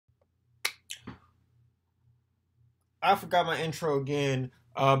I forgot my intro again.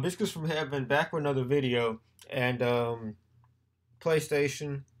 Biscuits from Heaven, back with another video. And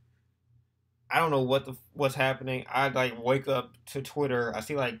PlayStation. I don't know what's happening. I like wake up to Twitter. I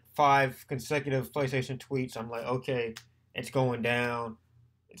see like 5 consecutive PlayStation tweets. I'm like, okay, it's going down.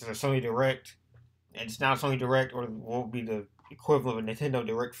 It's a Sony Direct, and it's now Sony Direct, or will be the equivalent of a Nintendo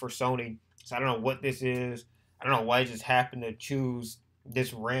Direct for Sony. So I don't know what this is. I don't know why it just happened to choose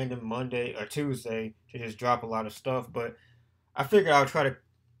this random Monday or Tuesday to just drop a lot of stuff, but I figured I would try to,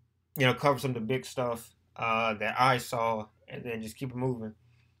 cover some of the big stuff that I saw, and then just keep it moving.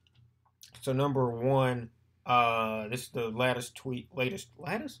 So number one, this is the latest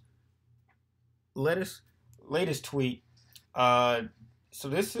latest tweet. Uh, so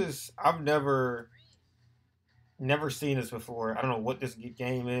this is I've never seen this before. I don't know what this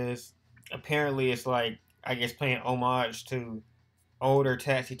game is. Apparently, it's like I guess playing homage to older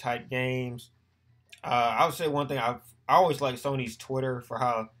taxi type games. I would say one thing I always like Sony's Twitter for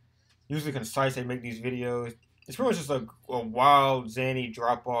how usually concise they make these videos. It's pretty much just a wild zany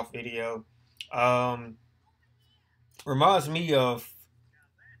drop off video. Um, Reminds me of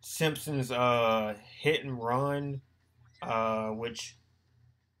Simpsons Hit and Run, which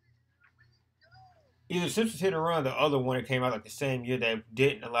either Simpsons Hit and Run or the other one that came out like the same year that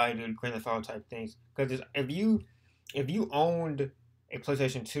didn't allow you to do Grand Theft Auto type things. Because if you owned a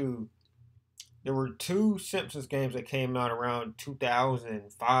PlayStation 2, there were two Simpsons games that came out around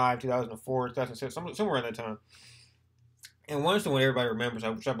 2005, 2004, 2006, somewhere around that time. And one's the one everybody remembers,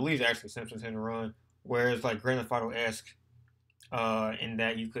 which I believe is actually Simpsons Hit and Run, where it's like Grand Theft Auto esque, in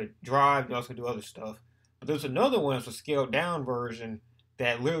that you could drive, you also could do other stuff. But there's another one that's a scaled down version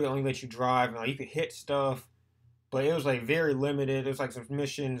that literally only lets you drive, and like you could hit stuff, but it was like very limited. It was like some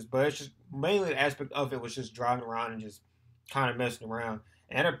missions, but it's just mainly the aspect of it was just driving around and just kind of messing around.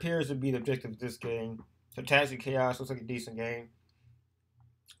 And that appears to be the objective of this game. So Taxi Chaos looks like a decent game.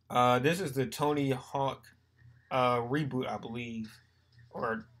 This is the Tony Hawk reboot, I believe,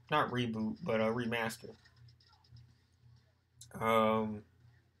 or not reboot, but a remaster. Um,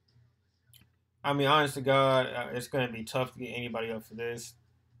 I mean, honest to God, it's going to be tough to get anybody up for this.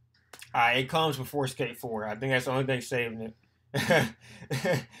 It comes before Skate 4. I think that's the only thing saving it.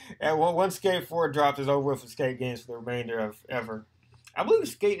 And once Skate 4 drops, it's over with for Skate games for the remainder of ever. I believe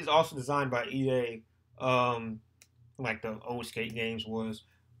Skate is also designed by EA, like the old Skate games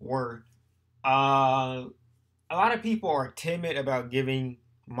were. A lot of people are timid about giving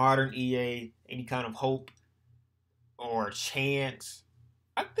modern EA any kind of hope or chance.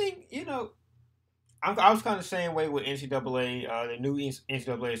 I think I was kind of the same way with NCAA. The new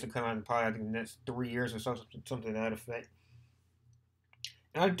NCAA is to come out in probably I think the next 3 years or something to that effect.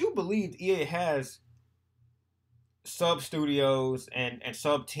 And I do believe EA has sub studios and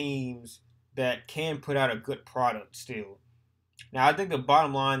sub teams that can put out a good product still. Now, I think the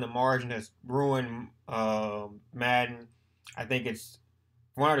bottom line, the margin has ruined Madden. I think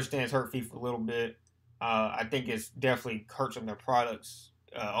from what I understand, it's hurt FIFA a little bit. I think it's definitely hurt some of their products.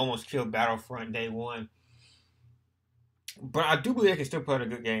 Almost killed Battlefront day one. But I do believe they can still put out a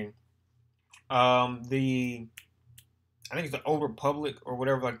good game. I think it's the Old Republic or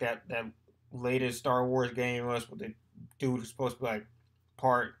whatever, like that latest Star Wars game was with the dude who's supposed to be like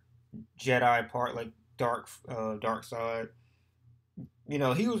part Jedi, part like dark side. He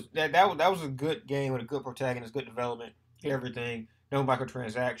was that was a good game with a good protagonist, good development, everything. No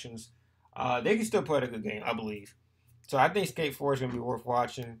microtransactions. They can still put a good game, I believe. So I think Skate 4 is going to be worth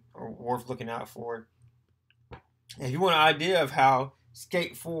watching or worth looking out for. And if you want an idea of how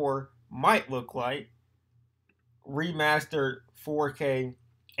Skate 4 might look like, remastered 4K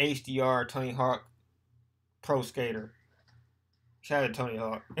HDR Tony Hawk Pro Skater. Shout out to Tony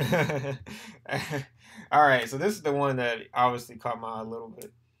Hawk. All right, so this is the one that obviously caught my eye a little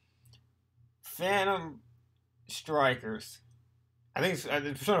bit. Phantom Strikers. I think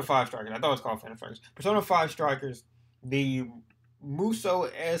it's Persona 5 Strikers. I thought it was called Phantom Strikers. Persona 5 Strikers, the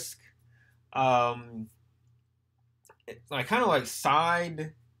Muso-esque, like kind of like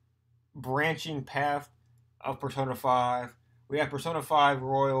side branching path of Persona 5. We have Persona 5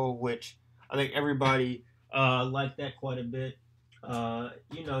 Royal, which I think everybody liked that quite a bit.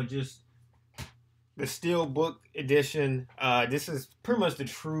 Just the Steelbook edition. This is pretty much the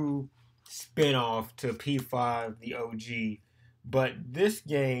true spin-off to P5, the OG. But this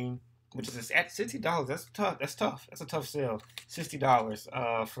game, which is at $60, that's tough. That's a tough sell.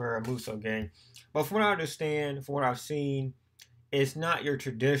 $60 for a Muso game. But from what I understand, from what I've seen, it's not your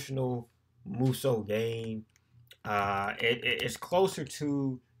traditional Muso game. It's closer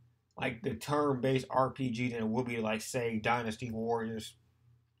to like the turn-based RPG than it would be like say Dynasty Warriors.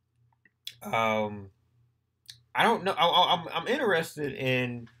 I don't know. I'm interested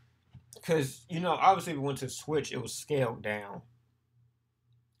in because obviously if it went to Switch, it was scaled down,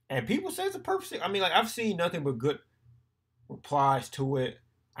 and people say it's a perfect. I mean, like I've seen nothing but good replies to it.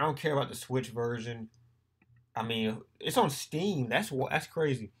 I don't care about the Switch version. I mean, it's on Steam. That's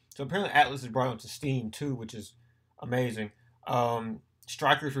crazy. So apparently Atlas is brought onto Steam too, which is amazing.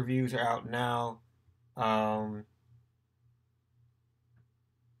 Strikers reviews are out now. Um,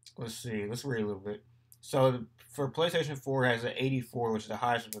 let's see. Let's read a little bit. So for PlayStation 4 it has an 84, which is the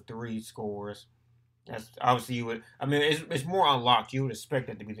highest of the three scores. That's obviously you would. I mean, it's more unlocked. You would expect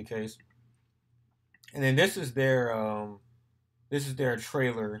that to be the case. And then this is their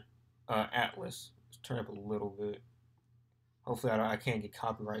trailer, Atlas. Let's turn up a little bit. Hopefully, I can't get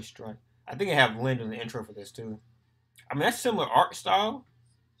copyright strike. I think I have Lind in the intro for this too. I mean, that's similar art style.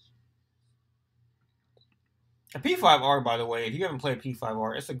 A P5R, by the way, if you haven't played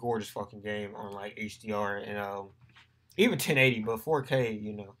P5R, it's a gorgeous fucking game on like HDR and even 1080, but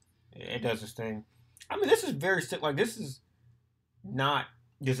 4K, it does its thing. I mean, this is very like this is not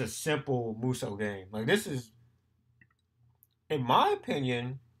just a simple Muso game. Like this is, in my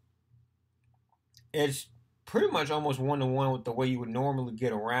opinion, it's pretty much almost one to one with the way you would normally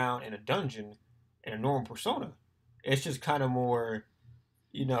get around in a dungeon in a normal Persona. It's just kind of more,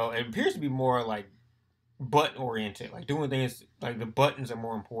 it appears to be more like button oriented, like doing things like the buttons are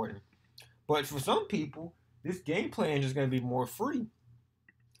more important. But for some people, this gameplay engine is going to be more free.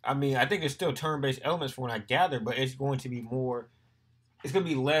 I mean, I think there's still turn based elements from what I gather, but it's going to be more. It's going to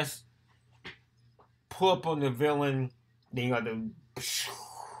be less pull up on the villain, then you got to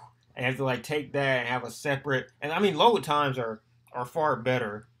and have to like take that and have a separate. And I mean, load times are far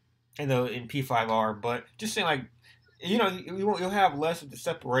better in P5R, but just saying like, you'll have less of the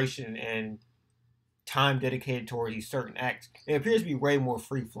separation and time dedicated towards these certain acts. It appears to be way more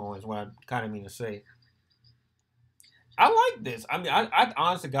free flowing. Is what I kind of mean to say. I like this. I mean, I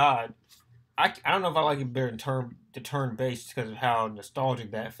honest to God, I don't know if I like it better than turn based because of how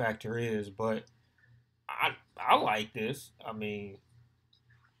nostalgic that factor is, but I like this. I mean,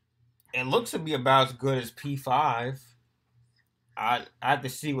 it looks to be about as good as P5. I have to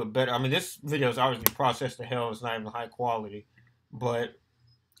see what better. I mean, this video is obviously processed to hell. It's not even high quality, but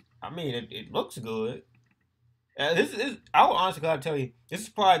I mean, it looks good. This is. I will honestly gotta tell you, this is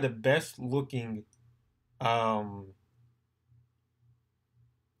probably the best looking um,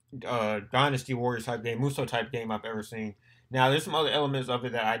 Dynasty Warriors type game, Muso type game I've ever seen. Now, there's some other elements of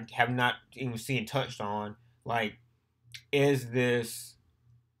it that I have not even seen touched on. Like, is this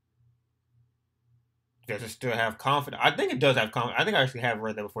does it still have confidence? I think it does have confidence. I think I actually have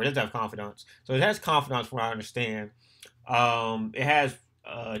read that before. It does have confidence. So it has confidence from what I understand. It has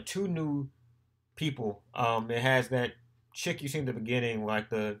two new people. It has that chick you see in the beginning, like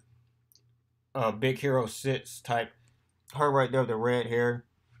the Big Hero 6 type. Her right there with the red hair.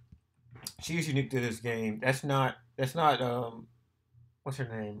 She's unique to this game. That's not what's her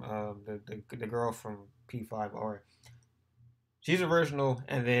name? The girl from P5R. She's original,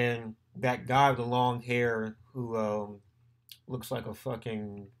 and then that guy with the long hair who looks like a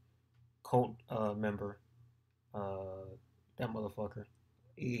fucking cult member. That motherfucker.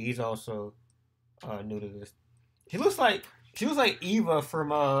 He's also new to this. She looks like Eva from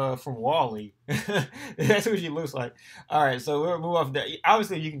Wall-E. That's what she looks like. All right, so we'll move off that.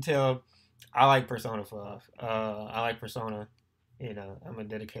 Obviously, you can tell I like Persona 5. I like Persona. I'm gonna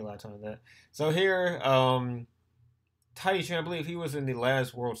dedicate a lot of time to that. So here, Taichi, I believe he was in the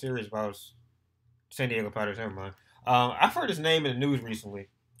last World Series about San Diego Padres. Never mind. I've heard his name in the news recently.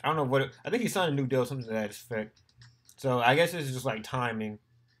 I don't know I think he signed a new deal, something to that effect. So I guess this is just like timing.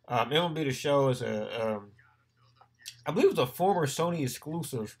 MLB The Show is I believe it was a former Sony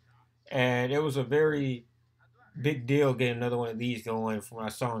exclusive, and it was a very big deal getting another one of these going from what I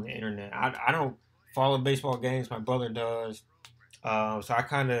saw on the internet. I don't follow baseball games. My brother does. So I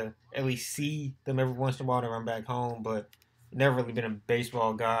kind of at least see them every once in a while when I'm back home, but never really been a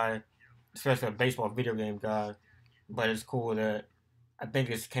baseball guy, especially a baseball video game guy. But it's cool that I think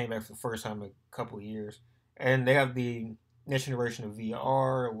this came back for the first time in a couple of years. And they have the next generation of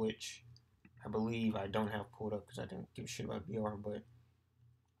VR, which I believe I don't have pulled up because I didn't give a shit about VR, but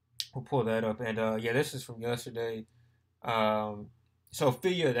we'll pull that up. And yeah, this is from yesterday.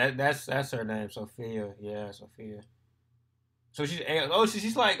 Sophia, that's her name, Sophia. Yeah, Sophia. So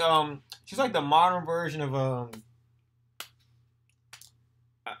she's like the modern version of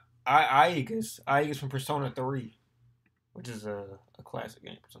Aegis from Persona 3, which is a classic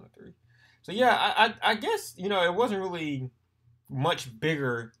game, Persona 3. So yeah, I guess it wasn't really much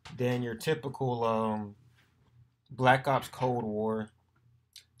bigger than your typical Black Ops Cold War.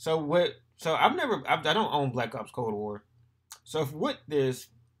 So So I don't own Black Ops Cold War. So if with this,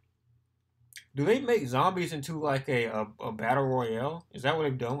 do they make zombies into like a battle royale? Is that what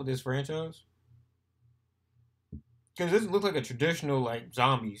they've done with this franchise? Because this looks like a traditional like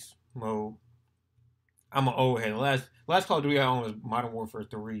zombies mode. I'm an old head. The last Call of Duty I own was Modern Warfare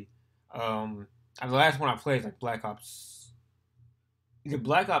 3. And the last one I played is like Black Ops, either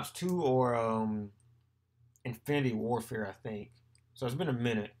Black Ops 2 or Infinity Warfare, I think. So it's been a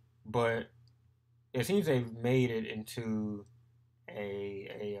minute, but it seems they've made it into a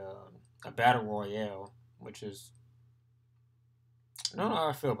battle royale, which is, I don't know how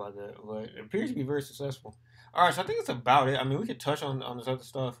I feel about that, but it appears to be very successful. All right, so I think that's about it. I mean, we could touch on this other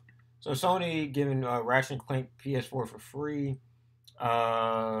stuff. So Sony giving Ratchet and Clank PS4 for free.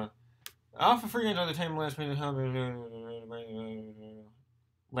 Uh, for free games entertainment last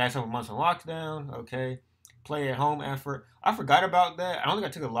couple months on lockdown. Okay, play at home effort. I forgot about that. I don't think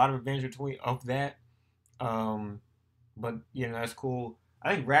I took a lot of advantage of that. Um, but that's cool.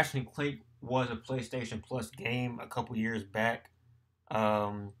 I think Ratchet and Clank was a PlayStation Plus game a couple years back.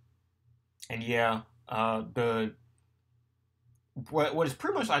 Um, and yeah, the what is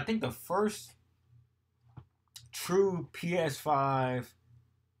pretty much I think the first true PS5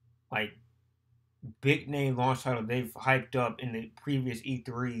 like big name launch title they've hyped up in the previous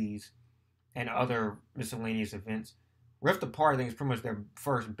E3s and other miscellaneous events. Rift Apart, I think, is pretty much their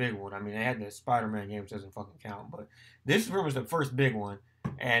first big one. I mean, they had the Spider-Man game, which doesn't fucking count, but this is pretty much the first big one,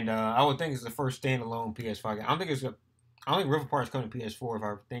 and I would think it's the first standalone PS5 game. I don't think Rift Apart is coming to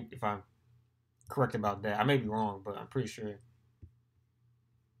PS4. If I'm correct about that, I may be wrong, but I'm pretty sure.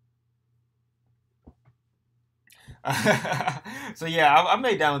 So yeah, I'm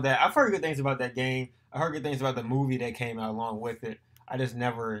made down with that. I've heard good things about that game. I heard good things about the movie that came out along with it. I just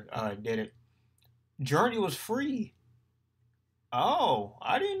never did it. Journey was free. Oh,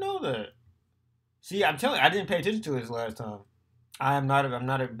 I didn't know that. See, I'm telling you, I didn't pay attention to this last time. I'm not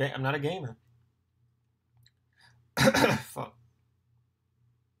a gamer. Fuck.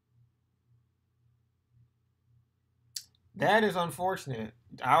 That is unfortunate.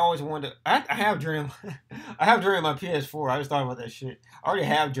 I always wanted. I have Journey. I have Journey on my PS4. I just thought about that shit. I already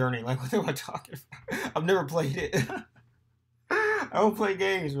have Journey. Like, what am I talking about? I've never played it. I don't play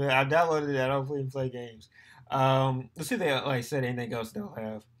games, man. I downloaded it. I don't play games. Let's see if they, like I said, anything else they'll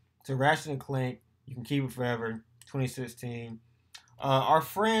have. So Ratchet and Clank, you can keep it forever. 2016. Our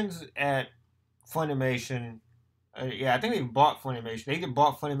friends at Funimation, yeah, I think they bought Funimation. They either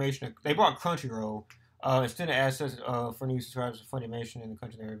bought Funimation. They bought Crunchyroll. Extended access for new subscribers to Funimation in the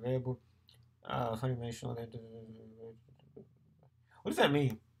country they're available. Funimation. What does that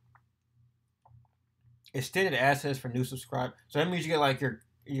mean? Extended access for new subscribers. So that means you get like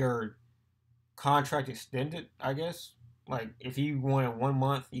your contract extended, I guess. Like if you wanted 1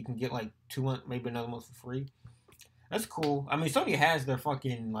 month, you can get like 2 months, maybe another month for free. That's cool. I mean, Sony has their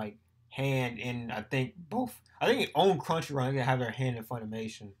fucking like hand in. I think both. I think they own Crunchyroll. They have their hand in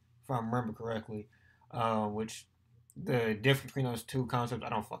Funimation, if I remember correctly. Which the difference between those two concepts, I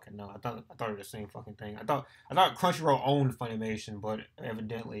don't fucking know. I thought it was the same fucking thing. I thought Crunchyroll owned Funimation, but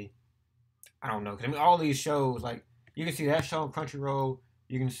evidently I don't know. Cause I mean, all these shows like you can see that show on Crunchyroll.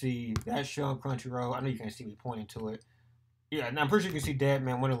 You can see that show on Crunchyroll. I know you can see me pointing to it. Yeah, and I'm pretty sure you can see Dead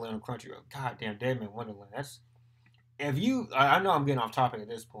Man Wonderland on Crunchyroll. God damn, Dead Man Wonderland. That's if you. I know I'm getting off topic at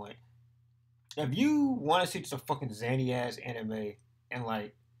this point. If you want to see just a fucking zany ass anime and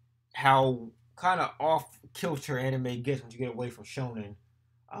like how kind of off kilter anime gets when you get away from shonen,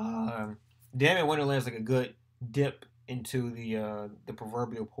 Damn It Wonderland's like a good dip into the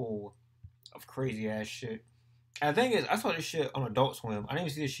proverbial pool of crazy ass shit. And the thing is, I saw this shit on Adult Swim. I didn't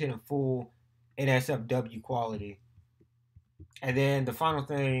even see this shit in full NSFW quality. And then the final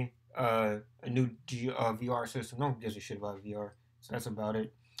thing, a new VR system. No one gives a shit about VR, so that's about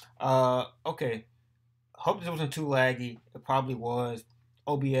it. Okay. Hope this wasn't too laggy. It probably was.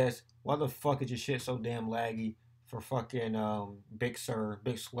 OBS, why the fuck is your shit so damn laggy for fucking Big Slur,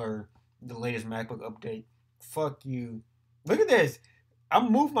 the latest MacBook update? Fuck you. Look at this. I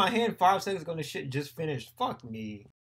moved my hand 5 seconds ago and the shit just finished. Fuck me.